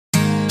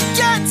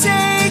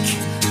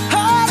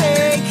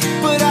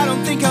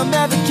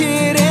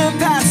getting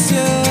past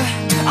you.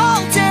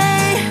 All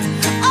day,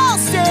 I'll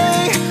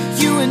stay.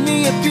 You and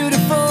me, a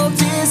beautiful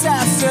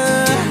disaster.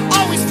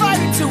 Always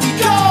fighting till we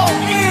go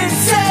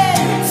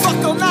insane.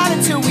 Fuck all night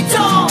until we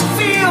don't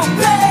feel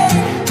pain.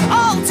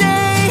 All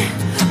day,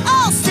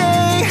 I'll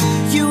stay.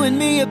 You and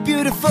me, a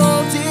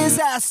beautiful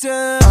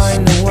disaster.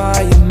 I know why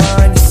your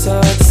mind is so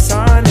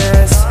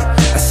dishonest.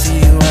 I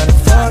see you and I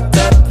fucked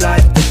up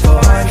like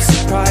before. I'm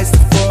surprised the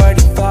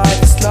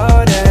 45 is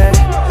loaded.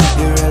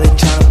 You're really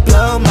trying to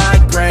blow my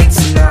brain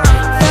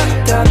tonight.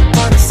 Fucked up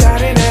on a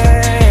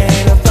Saturday.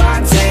 The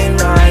vibes ain't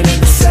right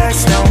and the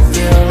sex don't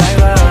feel like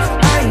love.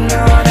 I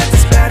know that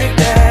there's better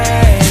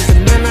days. The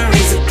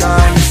memories are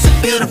gone. It's a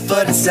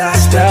beautiful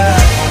disaster.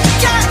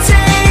 Can't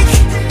take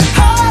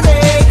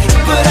heartache,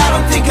 but I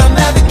don't think I'm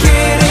ever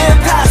getting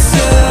past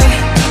you.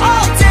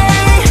 All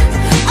day,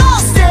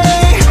 I'll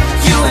stay.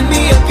 You and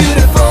me, a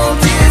beautiful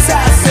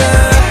disaster.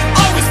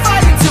 Always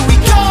fighting till we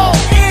go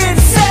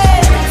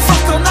insane.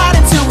 Fuck all night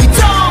until we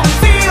don't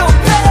feel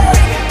pain.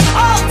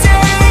 All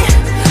day,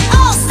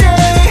 I'll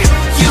stay.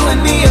 You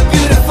and me, a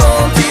beautiful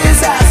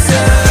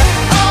disaster.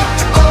 Oh,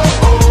 oh,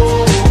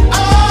 oh,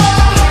 oh,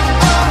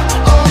 oh,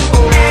 oh,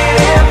 oh,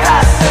 getting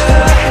past you.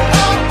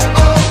 Oh,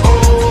 oh,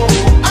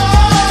 oh,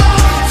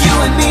 oh, you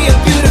and me, a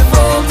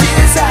beautiful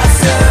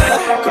disaster.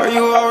 Girl,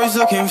 you always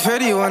looking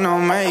pretty with no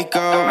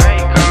makeup.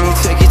 Let me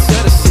take you to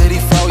the city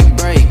before we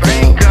break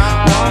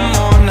up. One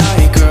more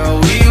night, girl,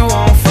 we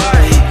won't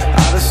fight.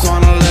 I just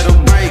want a little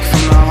break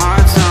from the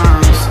hard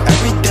times.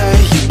 Every day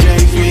you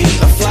gave me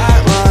a flat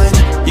run.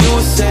 You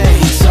would say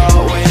it's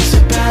always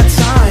a bad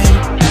time.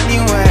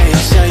 Anyway,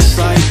 I'll say it's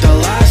like the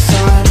last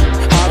time.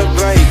 Hard to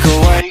break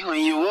away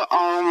when you were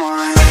on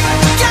mine.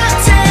 Can't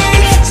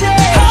take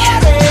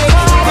heartache,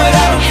 but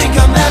I don't think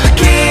I'm ever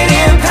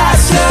getting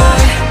past you.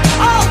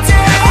 All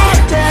day,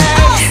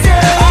 I'll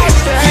stay.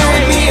 You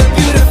and me, a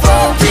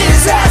beautiful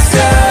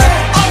disaster.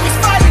 Always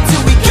fighting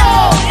till we go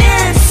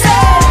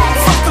insane.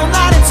 Fuck all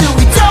night until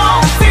we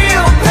don't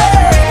feel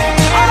pain.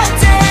 All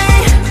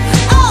day,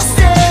 I'll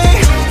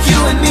stay. You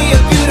and me,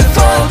 a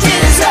beautiful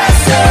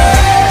disaster.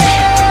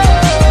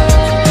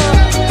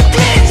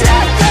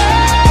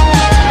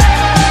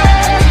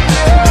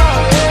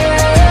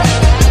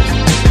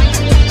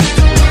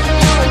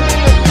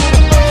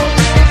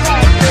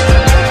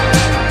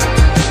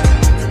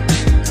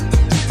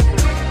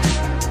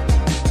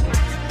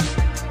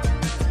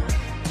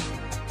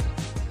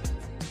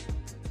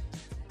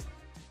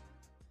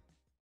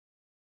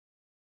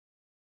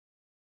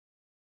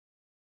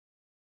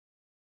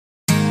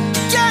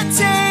 Can't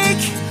take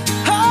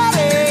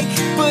heartache,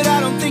 but I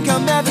don't think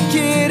I'm ever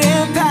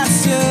getting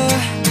past you.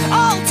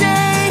 All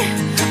day,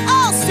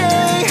 I'll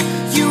stay.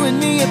 You and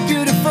me, a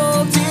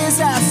beautiful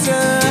disaster.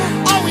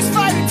 Always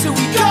fighting till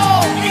we go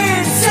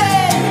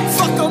insane.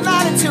 Fuck all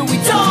night until we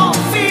don't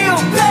feel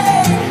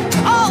pain.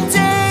 All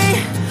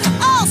day,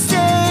 I'll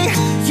stay.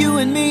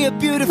 You and me, a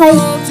beautiful Hai,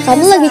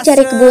 kamu lagi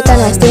cari kebutuhan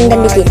hosting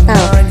dan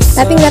digital,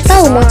 tapi nggak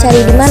tahu mau cari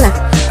di mana?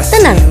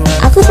 Tenang,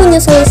 aku punya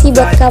solusi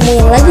buat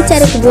kamu yang lagi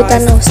cari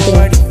kebutuhan hosting.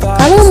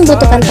 Kamu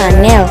membutuhkan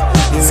panel,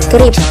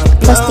 script,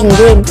 hosting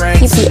game,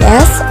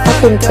 VPS,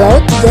 akun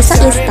cloud, jasa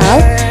install,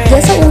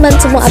 jasa unban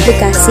semua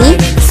aplikasi,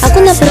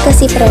 akun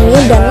aplikasi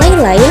premium, dan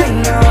lain-lain.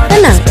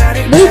 Tenang,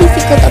 beli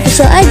di Cloud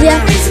Official aja,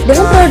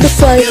 dengan produk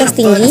kualitas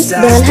tinggi,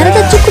 dengan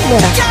harga cukup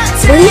murah.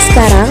 Beli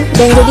sekarang,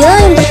 dan jadilah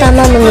yang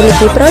pertama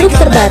memiliki produk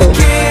terbaru.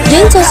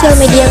 Join sosial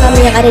media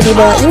kami yang ada di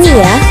bawah ini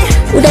ya.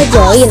 Udah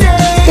join?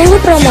 Tunggu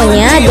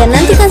promonya dan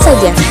nantikan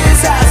saja.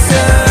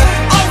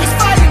 Always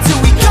fighting till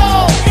we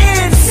go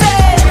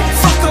insane.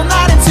 Fuck all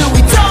night until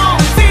we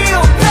don't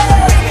feel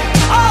pain.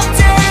 All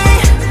day,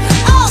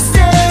 I'll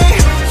stay.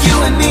 You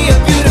and me, a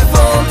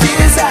beautiful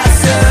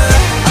disaster.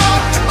 Oh,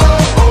 oh,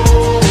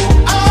 oh,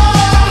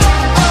 oh,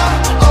 oh,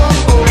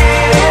 oh, oh,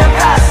 getting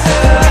past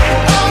you.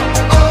 Oh,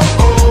 oh,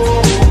 oh,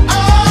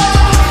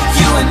 oh,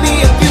 you and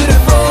me, a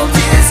beautiful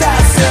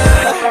disaster.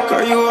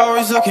 Girl, you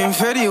always looking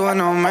pretty with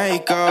no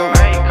makeup.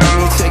 Let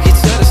me take you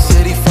to the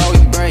city before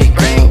we break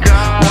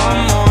up.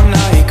 One more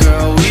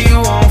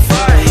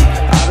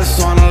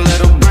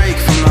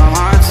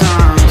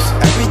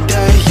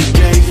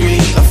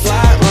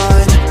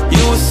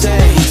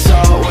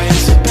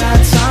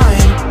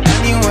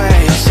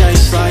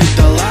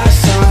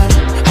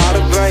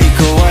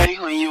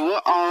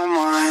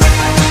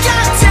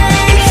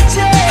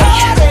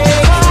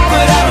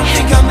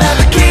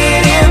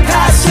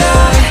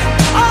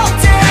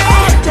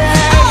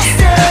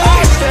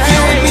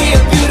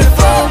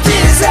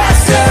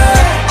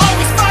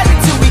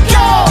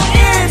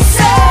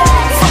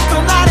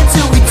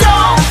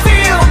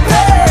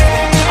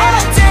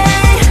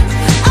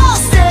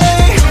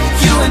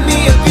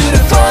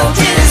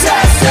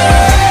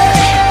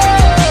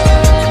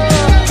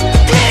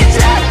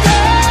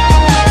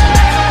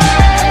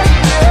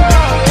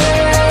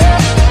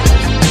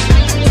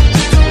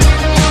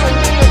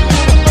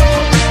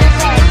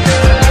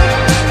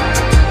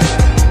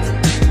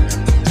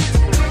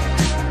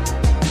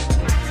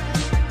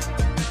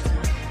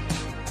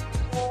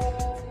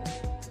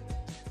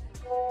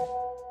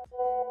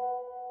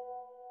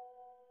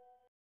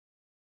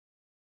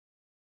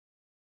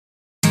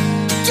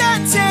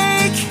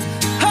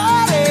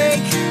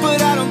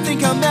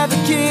never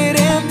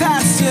kidding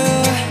past you.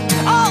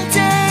 All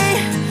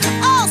day,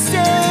 I'll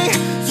stay.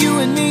 You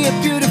and me a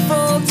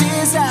beautiful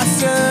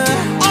disaster.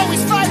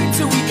 Always fighting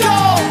till we go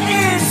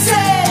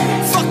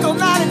insane. Fuck all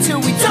night until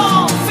we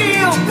don't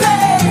feel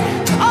pain.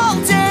 All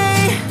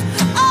day,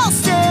 I'll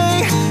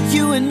stay.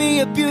 You and me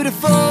a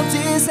beautiful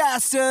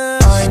disaster.